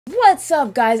What's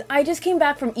up, guys? I just came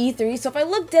back from E3, so if I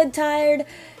look dead tired,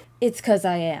 it's cause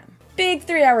I am. Big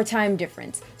 3-hour time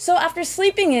difference. So after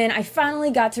sleeping in, I finally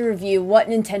got to review what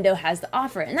Nintendo has to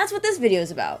offer, and that's what this video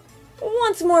is about.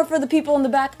 Once more, for the people in the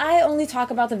back, I only talk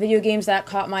about the video games that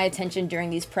caught my attention during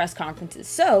these press conferences.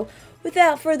 So,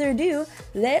 without further ado,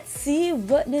 let's see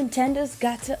what Nintendo's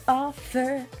got to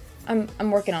offer.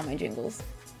 I'm working on my jingles.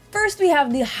 First, we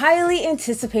have the highly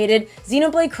anticipated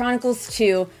Xenoblade Chronicles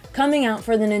 2 coming out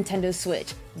for the Nintendo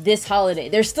Switch this holiday.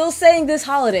 They're still saying this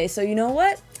holiday, so you know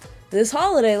what? This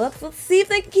holiday, let's see if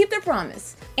they can keep their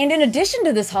promise. And in addition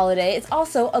to this holiday, it's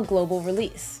also a global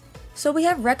release. So we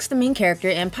have Rex, the main character,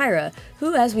 and Pyra,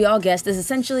 who, as we all guessed, is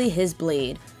essentially his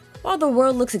blade. While the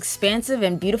world looks expansive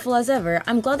and beautiful as ever,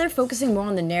 I'm glad they're focusing more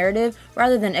on the narrative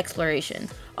rather than exploration,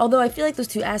 although I feel like those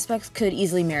two aspects could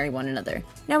easily marry one another.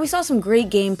 Now, we saw some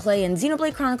great gameplay, and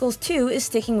Xenoblade Chronicles 2 is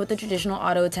sticking with the traditional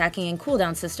auto-attacking and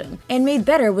cooldown system, and made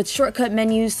better with shortcut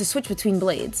menus to switch between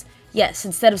blades. Yes,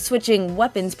 instead of switching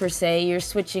weapons per se, you're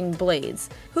switching blades,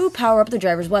 who power up the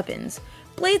driver's weapons.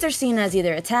 Blades are seen as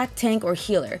either attack, tank, or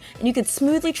healer, and you could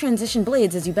smoothly transition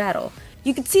blades as you battle.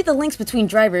 You could see the links between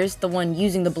drivers, the one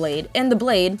using the blade, and the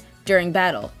blade during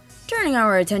battle. Turning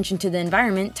our attention to the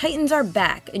environment, Titans are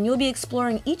back, and you'll be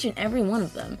exploring each and every one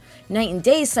of them. Night and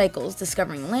day cycles,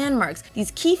 discovering landmarks, these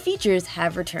key features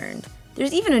have returned.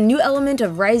 There's even a new element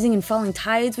of rising and falling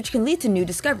tides, which can lead to new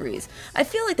discoveries. I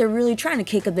feel like they're really trying to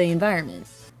cake up the environment.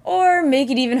 Or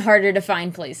make it even harder to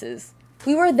find places.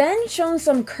 We were then shown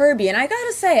some Kirby, and I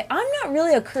gotta say, I'm not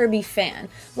really a Kirby fan.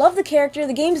 Love the character,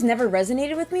 the game's never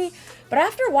resonated with me, but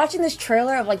after watching this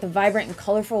trailer of like the vibrant and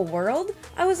colorful world,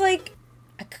 I was like,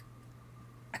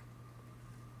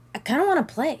 I kinda wanna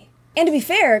play. And to be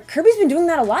fair, Kirby's been doing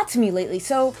that a lot to me lately,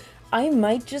 so I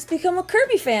might just become a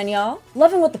Kirby fan, y'all.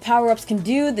 Loving what the power-ups can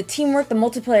do, the teamwork, the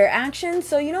multiplayer action,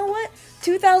 so you know what?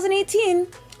 2018,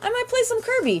 I might play some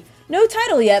Kirby. No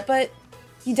title yet, but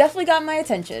you definitely got my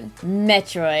attention.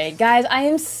 Metroid. Guys, I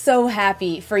am so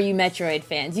happy for you Metroid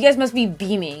fans. You guys must be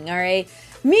beaming, alright?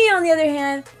 Me, on the other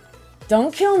hand,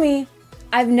 don't kill me.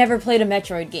 I've never played a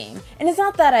Metroid game. And it's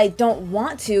not that I don't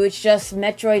want to, it's just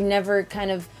Metroid never kind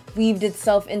of weaved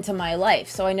itself into my life,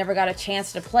 so I never got a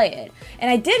chance to play it. And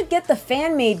I did get the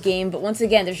fan-made game, but once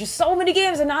again, there's just so many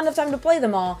games and not enough time to play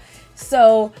them all.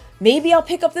 So maybe I'll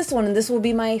pick up this one, and this will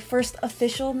be my first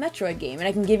official Metroid game, and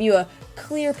I can give you a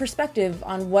clear perspective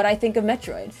on what I think of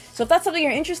Metroid. So if that's something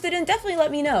you're interested in, definitely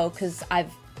let me know, because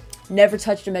I've never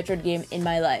touched a Metroid game in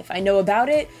my life. I know about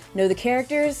it, know the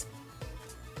characters,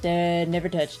 never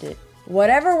touched it.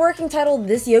 Whatever working title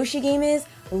this Yoshi game is,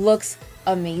 looks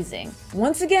amazing.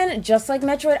 Once again, just like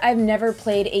Metroid, I've never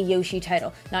played a Yoshi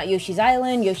title. Not Yoshi's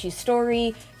Island, Yoshi's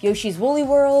Story, Yoshi's Woolly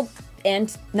World,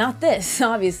 and not this,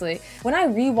 obviously. When I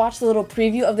rewatched the little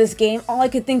preview of this game, all I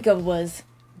could think of was,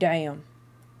 damn,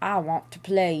 I want to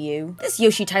play you. This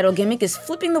Yoshi title gimmick is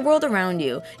flipping the world around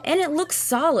you, and it looks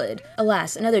solid.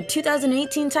 Alas, another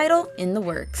 2018 title in the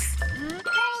works.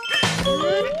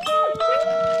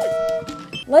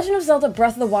 Legend of Zelda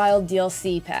Breath of the Wild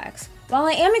DLC packs. While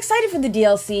I am excited for the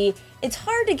DLC, it's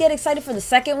hard to get excited for the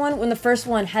second one when the first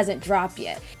one hasn't dropped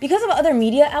yet. Because of other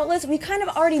media outlets, we kind of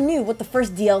already knew what the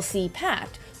first DLC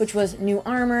packed, which was new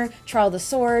armor, Trial of the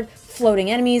Sword, floating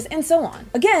enemies, and so on.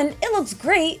 Again, it looks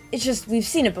great, it's just we've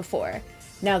seen it before.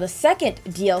 Now the second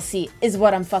DLC is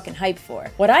what I'm fucking hyped for.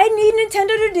 What I need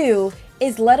Nintendo to do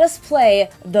is let us play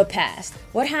the past.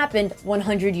 What happened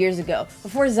 100 years ago,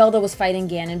 before Zelda was fighting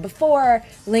Ganon, before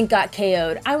Link got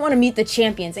KO'd. I want to meet the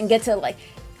champions and get to like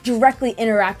directly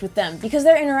interact with them, because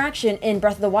their interaction in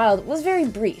Breath of the Wild was very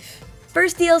brief.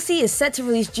 First DLC is set to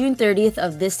release June 30th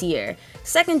of this year.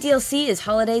 Second DLC is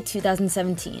holiday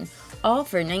 2017, all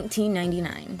for $19.99.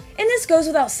 And this goes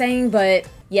without saying, but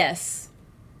yes,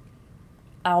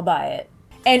 I'll buy it.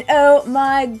 And oh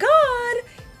my god!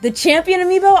 The Champion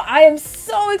Amiibo, I am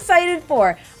so excited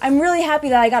for. I'm really happy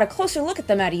that I got a closer look at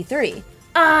them at E3.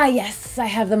 Ah yes, I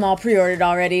have them all pre-ordered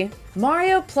already.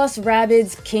 Mario plus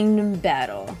Rabbids Kingdom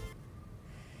Battle.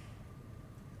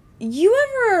 You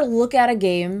ever look at a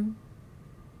game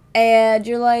and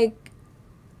you're like,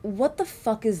 what the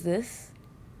fuck is this?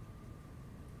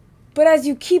 But as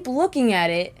you keep looking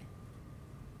at it,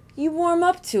 you warm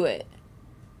up to it.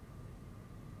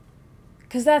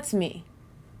 'Cause that's me.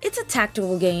 It's a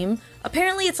tactical game.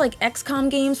 Apparently it's like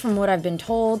XCOM games from what I've been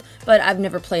told, but I've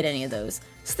never played any of those.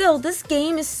 Still, this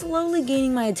game is slowly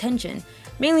gaining my attention,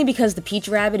 mainly because the Peach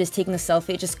Rabbit is taking a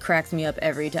selfie. It just cracks me up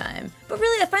every time. But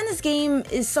really, I find this game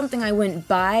is something I wouldn't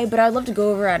buy, but I'd love to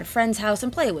go over at a friend's house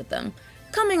and play it with them.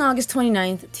 Coming August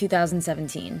 29th,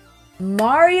 2017.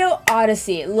 Mario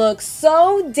Odyssey looks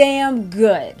so damn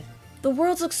good. The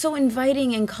worlds look so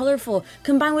inviting and colorful,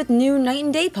 combined with new night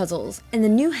and day puzzles. And the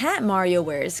new hat Mario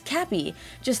wears, Cappy,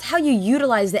 just how you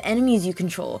utilize the enemies you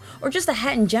control, or just the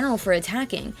hat in general for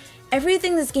attacking.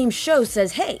 Everything this game shows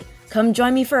says, hey, come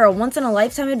join me for a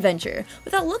once-in-a-lifetime adventure,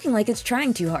 without looking like it's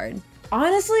trying too hard.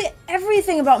 Honestly,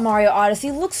 everything about Mario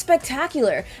Odyssey looks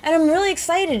spectacular, and I'm really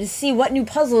excited to see what new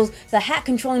puzzles the hat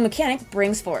controlling mechanic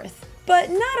brings forth. But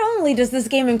not only does this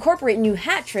game incorporate new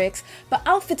hat tricks, but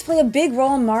outfits play a big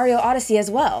role in Mario Odyssey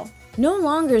as well. No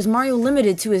longer is Mario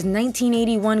limited to his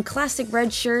 1981 classic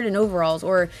red shirt and overalls,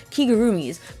 or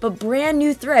kigurumis, but brand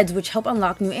new threads which help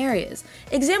unlock new areas.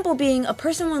 Example being, a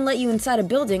person won't let you inside a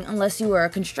building unless you are a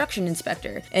construction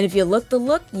inspector, and if you look the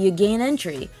look, you gain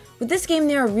entry. With this game,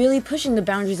 they are really pushing the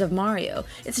boundaries of Mario.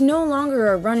 It's no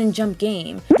longer a run and jump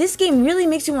game. This game really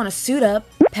makes you want to suit up,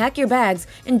 pack your bags,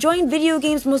 and join video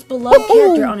game's most beloved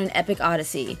character on an epic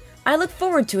odyssey. I look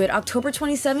forward to it October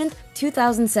 27th,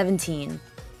 2017.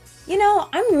 You know,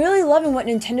 I'm really loving what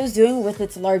Nintendo's doing with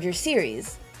its larger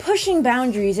series, pushing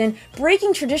boundaries and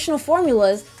breaking traditional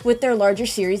formulas with their larger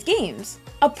series games.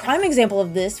 A prime example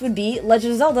of this would be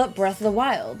Legend of Zelda Breath of the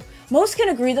Wild. Most can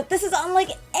agree that this is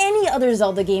unlike any other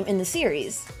Zelda game in the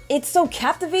series. It's so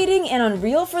captivating and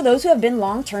unreal for those who have been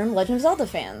long-term Legend of Zelda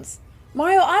fans.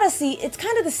 Mario Odyssey, it's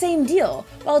kind of the same deal.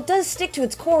 While it does stick to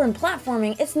its core in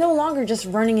platforming, it's no longer just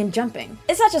running and jumping.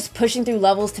 It's not just pushing through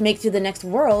levels to make it to the next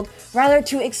world, rather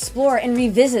to explore and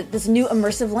revisit this new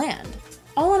immersive land.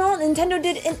 All in all, Nintendo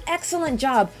did an excellent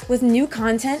job with new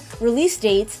content, release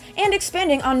dates, and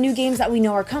expanding on new games that we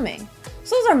know are coming.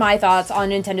 So those are my thoughts on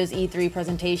Nintendo's E3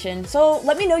 presentation, so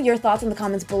let me know your thoughts in the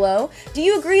comments below. Do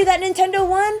you agree that Nintendo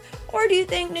won? Or do you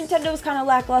think Nintendo's kind of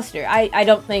lackluster? I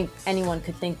don't think anyone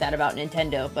could think that about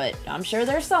Nintendo, but I'm sure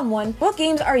there's someone. What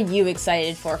games are you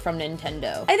excited for from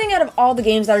Nintendo? I think out of all the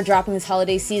games that are dropping this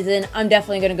holiday season, I'm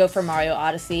definitely gonna go for Mario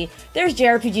Odyssey. There's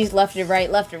JRPGs left and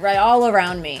right, all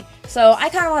around me. So I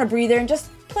kind of want to breathe there and just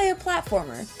play a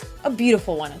platformer. A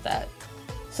beautiful one at that.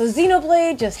 So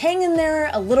Xenoblade, just hang in there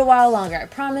a little while longer. I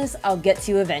promise I'll get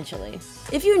to you eventually.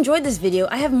 If you enjoyed this video,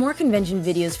 I have more convention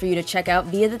videos for you to check out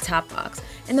via the top box.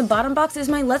 And the bottom box is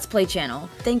my Let's Play channel.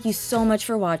 Thank you so much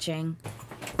for watching.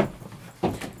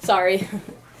 Sorry.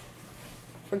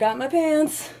 Forgot my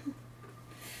pants.